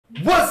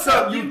What's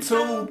up,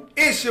 YouTube?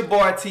 It's your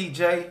boy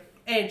TJ.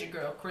 And your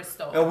girl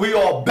Crystal. And we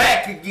are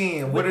back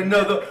again with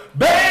another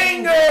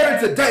banger.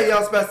 Today,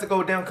 y'all supposed to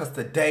go down because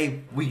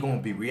today we going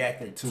to be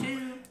reacting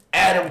to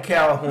Adam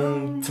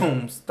Calhoun,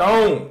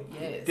 Tombstone.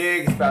 Yes.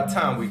 Dig, it's about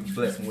time we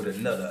bless him with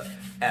another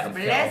Adam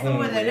Calhoun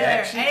with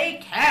reaction.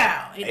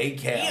 A-Cal.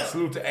 A-Cal.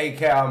 Salute to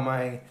A-Cal,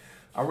 man.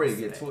 I'm ready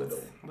to get to it,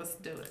 though. Let's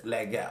do it.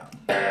 Leg out.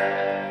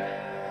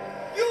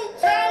 You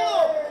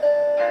tell him!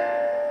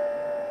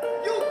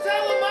 You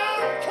tell him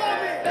I'm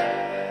coming!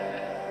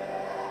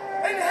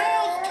 And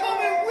hell's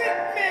coming with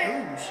me!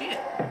 Ooh, shit.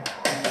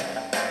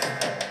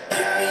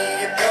 Give me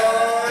a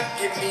gun,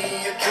 give me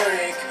a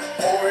drink.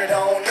 Pour it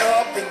on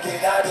up and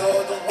get out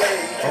of the way.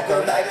 You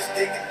gon' light a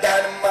stick of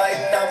dynamite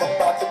and I'm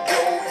about to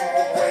blow you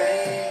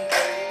away.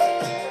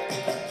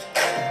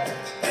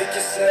 Pick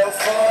yourself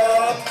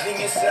up, clean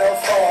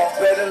yourself off.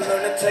 Better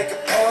learn to take a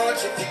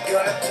punch if you're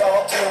gonna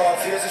talk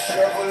tough. Here's a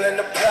shovel and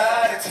a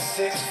plot, it's a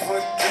 6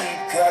 foot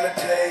deep kind of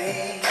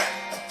day.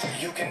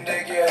 You can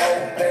dig your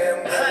own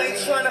damn grave. I ain't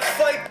trying to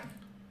fight.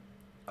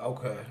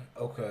 Okay.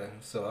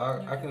 So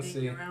I can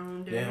see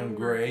damn damn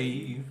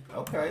grave.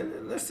 Okay,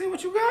 let's see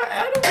what you got,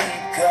 Adam.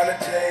 Kind of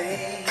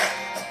day.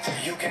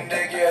 You can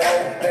dig your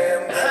own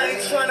damn grave. I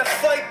ain't trying to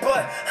fight,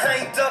 but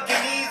I ain't ducking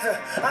either.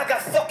 I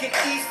got fucking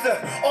Easter,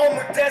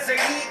 armored Desert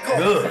Eagle.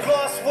 Good.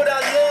 Lost what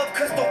I love,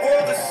 cause the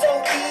world is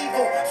so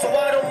evil. So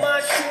I don't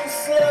mind shooting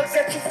slugs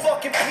at you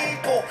fucking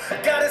people.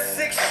 Got a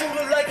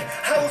 6-shooter like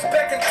I was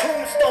back in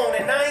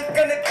Tombstone. And I ain't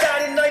gonna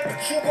die tonight,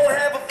 but you gon'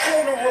 have a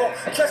funeral.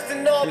 Dressed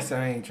in all. This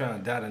I ain't trying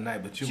to die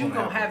tonight, but you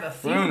gonna have a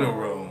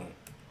funeral.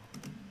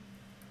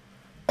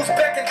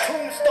 Back in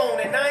Tombstone,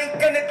 and I ain't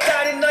gonna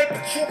die tonight,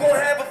 but you gon'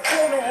 have a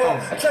funeral.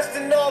 Dressed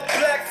in all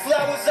black,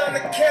 flowers on the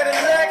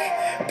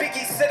Cadillac.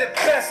 Biggie said it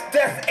best,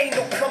 death ain't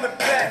no coming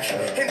back.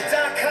 And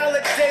Doc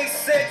Holliday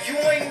said you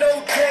ain't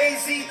no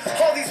Daisy.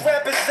 All these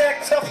rappers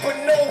act tough, but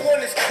no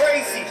one is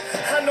crazy.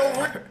 I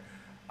know.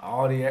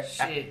 All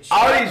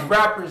these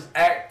rappers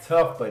act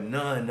tough, but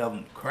none of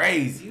them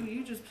crazy.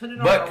 You just put it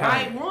on the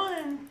right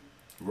one.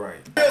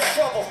 Right. Real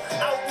trouble,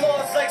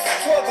 outlaws like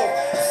struggle.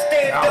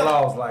 Stand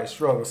Outlaws up. like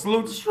struggle.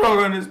 Salute the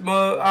struggle in this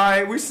mug.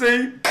 Alright, we see.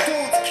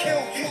 Dudes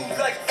kill you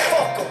like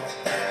fuck 'em.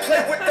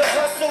 Play with the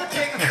hustle,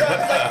 get cut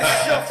like the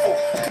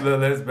shuffle.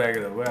 Look, let's back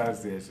it up. Where I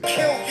see that shit.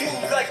 Kill you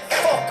like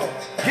fuck 'em.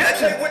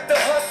 Play with the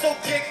hustle,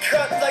 get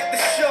cut like the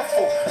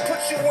shuffle. Put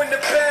you in the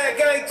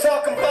bag, I ain't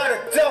talking about a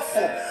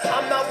duffel.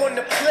 I'm not one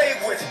to play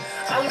with.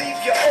 I'll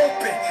leave you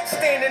open,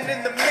 standing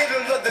in the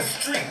middle of the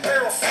street,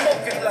 barrel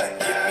smoking like.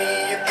 Give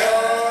me a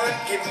gun,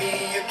 give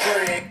me a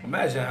drink.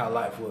 Imagine how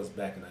life was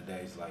back in the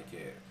days like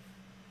that.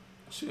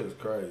 Shit was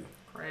crazy.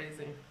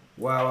 Crazy.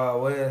 Wild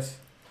Wild West.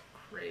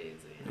 Crazy.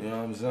 You know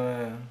what I'm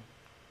saying?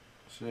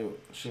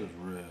 Shit was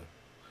real.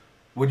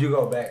 Would you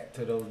go back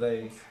to those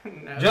days?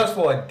 No. Just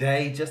for a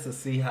day, just to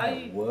see how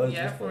it was?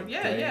 Yeah, just for a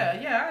day?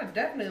 I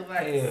definitely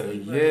like to see.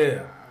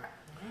 Yeah.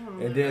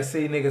 And then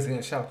see niggas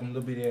getting shot with them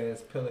little bitty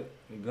ass pellet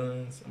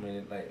guns. I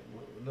mean, like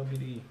little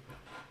bitty.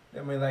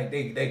 I mean, like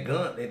they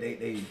gun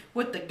they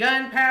with the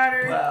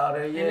gunpowder.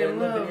 Powder, yeah, and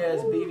little bitty ass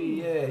BB,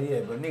 yeah.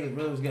 But niggas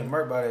really was getting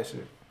murked by that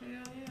shit. Hell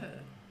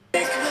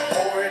yeah.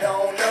 Pour it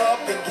on up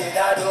and get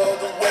out of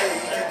the way.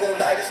 You gon'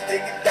 light a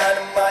stick of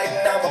dynamite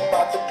and I'm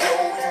about to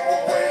blow you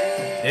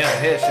away. Yeah,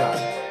 headshot.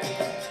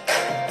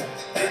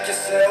 Pick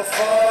yourself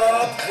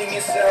up, clean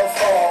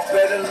yourself off.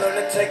 Better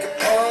learn to take a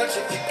punch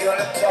if you're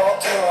gonna talk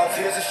tough.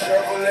 Here's a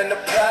shovel and a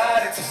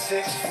plot, it's a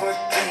 6 foot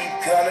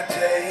deep kind of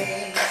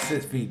day.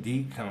 6 feet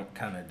deep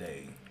kind of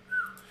day.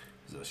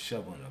 There's a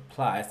shovel and a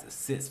ply. It's a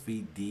 6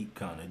 feet deep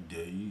kind of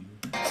day.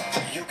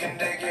 You can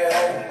dig your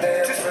own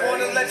damn. Just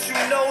wanna let you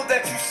know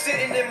that you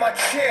sitting in my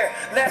chair.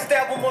 Last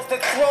album was the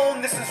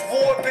throne, this is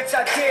war, bitch,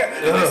 I dare.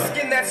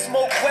 Skin that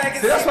smoke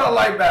wagon. See, that's what I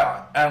like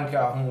about Adam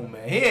Calhoun,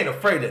 man. He ain't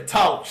afraid to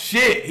talk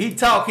shit. He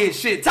talk his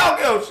shit.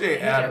 Talk your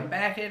shit, Adam.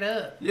 Back it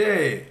up.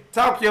 Yeah,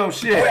 talk your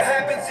shit. What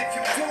happens if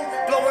you do?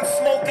 Blowing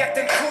smoke,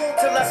 acting cool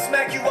till I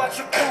smack you out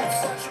your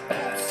boots.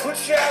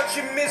 Put you out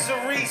your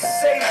misery,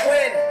 say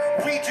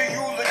when. Read your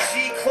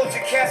eulogy, close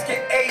your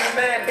casket,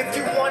 amen. If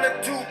you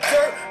wanna do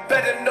dirt,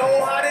 better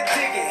know how to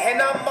dig it.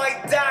 And I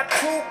might die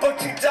too,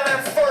 but you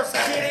dying first,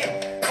 get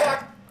it?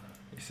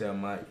 He said I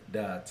might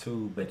die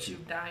too, but You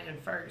dying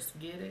first,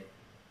 get it?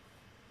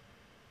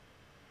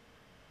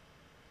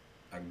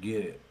 I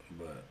get it,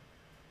 but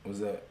what's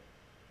that?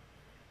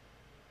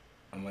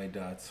 I might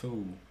die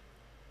too,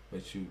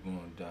 but you gonna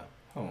die.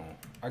 Hold on,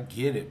 I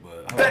get it,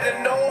 but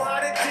better know how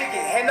to dig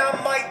it, and I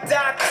might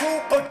die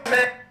too, but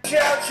man,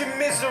 out your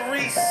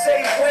misery,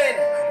 say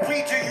when.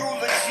 Read your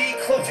eulogy,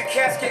 close your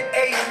casket,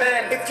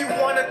 amen. If you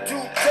wanna do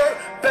dirt,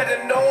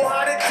 better know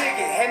how to dig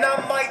it, and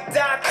I might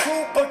die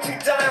too, but you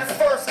dying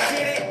first,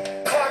 get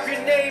it? Carve your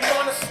name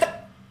on a stone.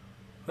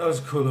 that was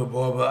a cool little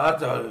boy, but I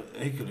thought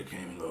he could have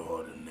came a little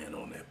harder than that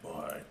on that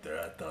bar right there.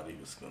 I thought he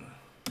was gonna.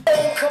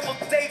 Couple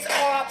dates,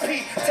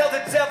 RIP. Tell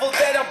the devil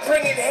that I'm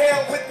bringing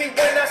hell with me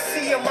when I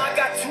see him. I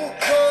got 2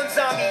 guns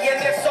on me,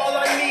 and that's all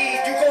I need.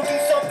 You gon' do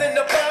something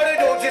about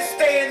it, or just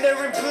stay in there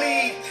and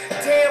bleed?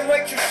 Damn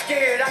right you're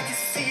scared, I can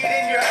see it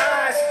in your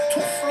eyes.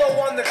 Too slow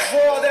on the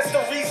draw, that's the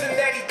reason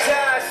that he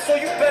died. So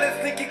you better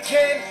think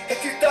again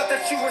if you thought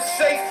that you were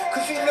safe,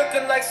 cause you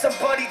looking like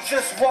somebody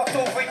just walked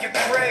over your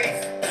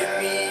grave. Give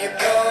me your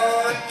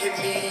gun, give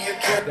me your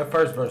gun. The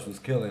first verse was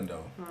killing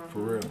though, for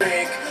real.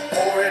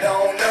 Pour it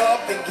on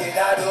up and get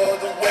out of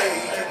the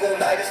way. You gon'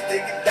 light a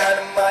stick of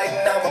dynamite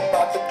and I'm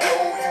about to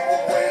blow you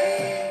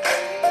away.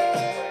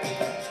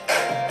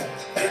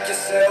 Pick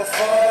yourself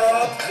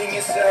up, clean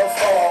yourself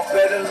off.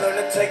 Better learn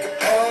to take a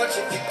punch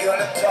if you're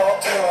gonna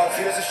talk tough.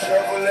 Here's a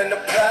shovel and a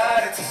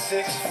plot, it's a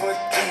 6 foot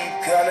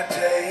deep kind of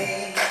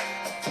day.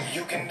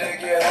 You can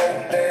dig your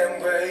own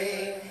damn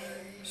grave.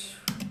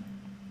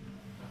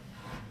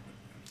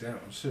 Damn,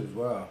 shit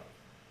was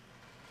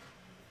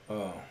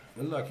wild.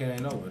 It look like it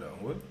ain't over though.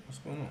 What's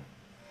going on?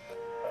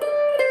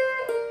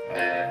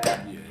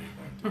 Yeah, you're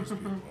going through these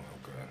people.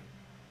 Okay.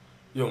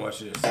 You don't watch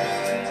this.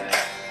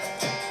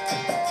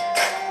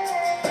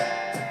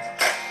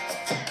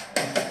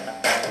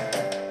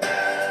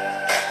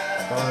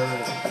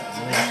 Bird,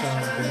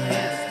 Moonshine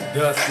Bandit,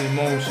 Dusty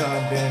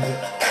Moonshine Bandit,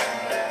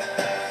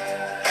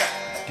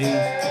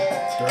 Deep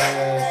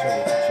Thrash,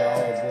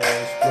 Jaw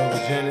Boys, Phil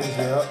Jennings,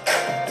 yep.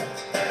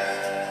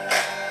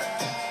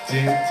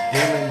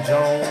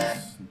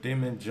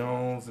 Demon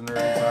Jones and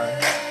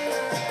everybody.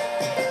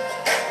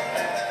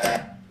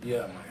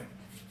 Yeah, man.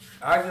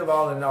 I give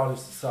all in all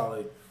this a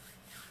solid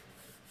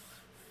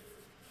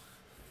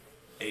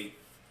 8.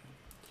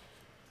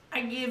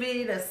 I give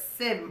it a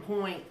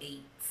 7.8.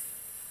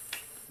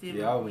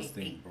 Yeah, I always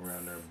think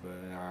around there,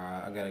 but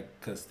I gotta,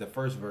 cause the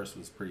first verse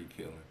was pretty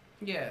killing.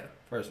 Yeah.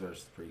 First verse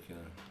was pretty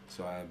killing,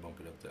 so I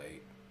bump it up to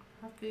 8.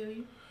 I feel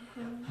you.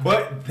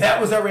 But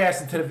that was our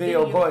reaction to the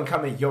video. Go ahead and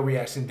comment your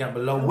reaction down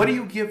below. What do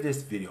you give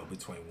this video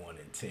between 1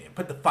 and 10?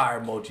 Put the fire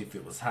emoji if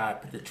it was high.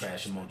 Put the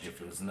trash emoji if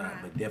it was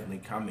not. But definitely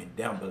comment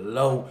down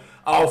below.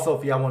 Also,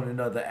 if y'all want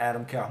another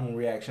Adam Calhoun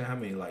reaction, how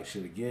many likes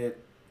should it get?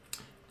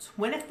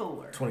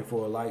 24.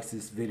 24 likes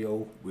this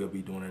video. We'll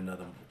be doing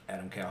another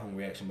Adam Calhoun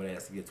reaction, but it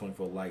has to get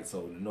 24 likes.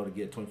 So in order to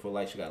get 24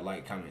 likes, you got to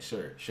like, comment,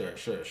 share,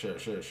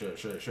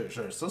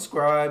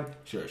 subscribe,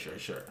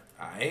 share.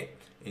 All right?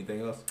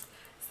 Anything else?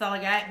 That's all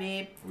I got,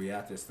 babe. We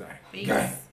out this thing. Peace. Gang.